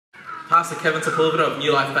Pastor Kevin Sepulveda of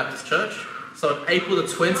New Life Baptist Church. So on April the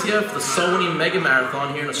 20th, the Soul Winning Mega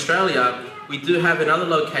Marathon here in Australia, we do have another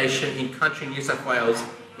location in country New South Wales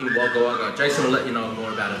in Wagga Wagga. Jason will let you know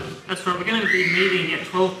more about it. That's right, we're going to be meeting at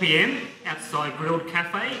 12 p.m. outside Grilled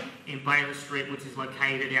Cafe in Baylor Street, which is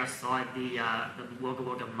located outside the Wagga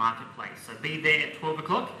Wagga Marketplace. So be there at 12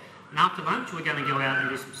 o'clock. And after lunch, we're going to go out and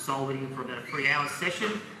do some soul winning for about a 3-hour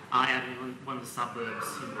session out in one of the suburbs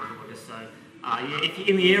in Wagga Wagga. So yeah, if you're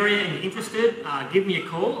in the area and you're interested, give me a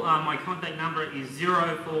call. My contact number is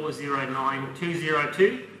 0409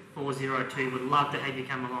 202 402. Would love to have you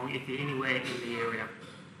come along if you're anywhere in the area.